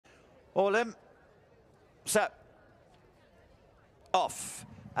All in, set, off.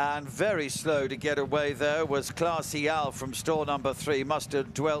 And very slow to get away there was Classy Al from stall number 3. Must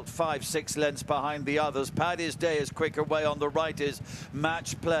have dwelt 5-6 lengths behind the others. Paddy's Day is quick away on the right is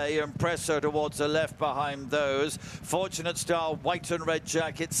Match Play. Impresso towards the left behind those. Fortunate Star, white and red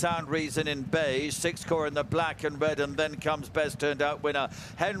jacket. Sound Reason in beige. 6 Core in the black and red. And then comes best turned out winner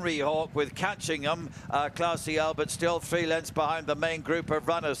Henry Hawk with catching them. Classy Al, but still 3 lengths behind the main group of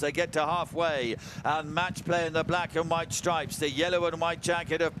runners. They get to halfway. And Match Play in the black and white stripes. The yellow and white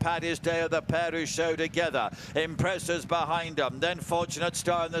jacket of Paddy's Day are the pair who show together. Impressors behind them. Then Fortunate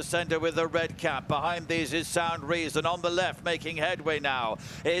Star in the centre with the red cap. Behind these is Sound Reason. On the left, making headway now,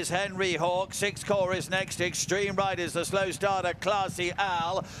 is Henry Hawk. 6 Core is next. Extreme Right is the slow starter, Classy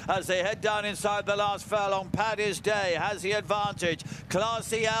Al. As they head down inside the last furlong, Paddy's Day has the advantage.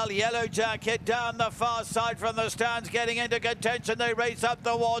 Classy Al, yellow jacket, down the far side from the stands, getting into contention. They race up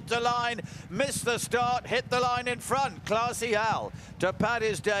towards the line. Miss the start, hit the line in front. Classy Al to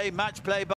Paddy's Day, Match Play.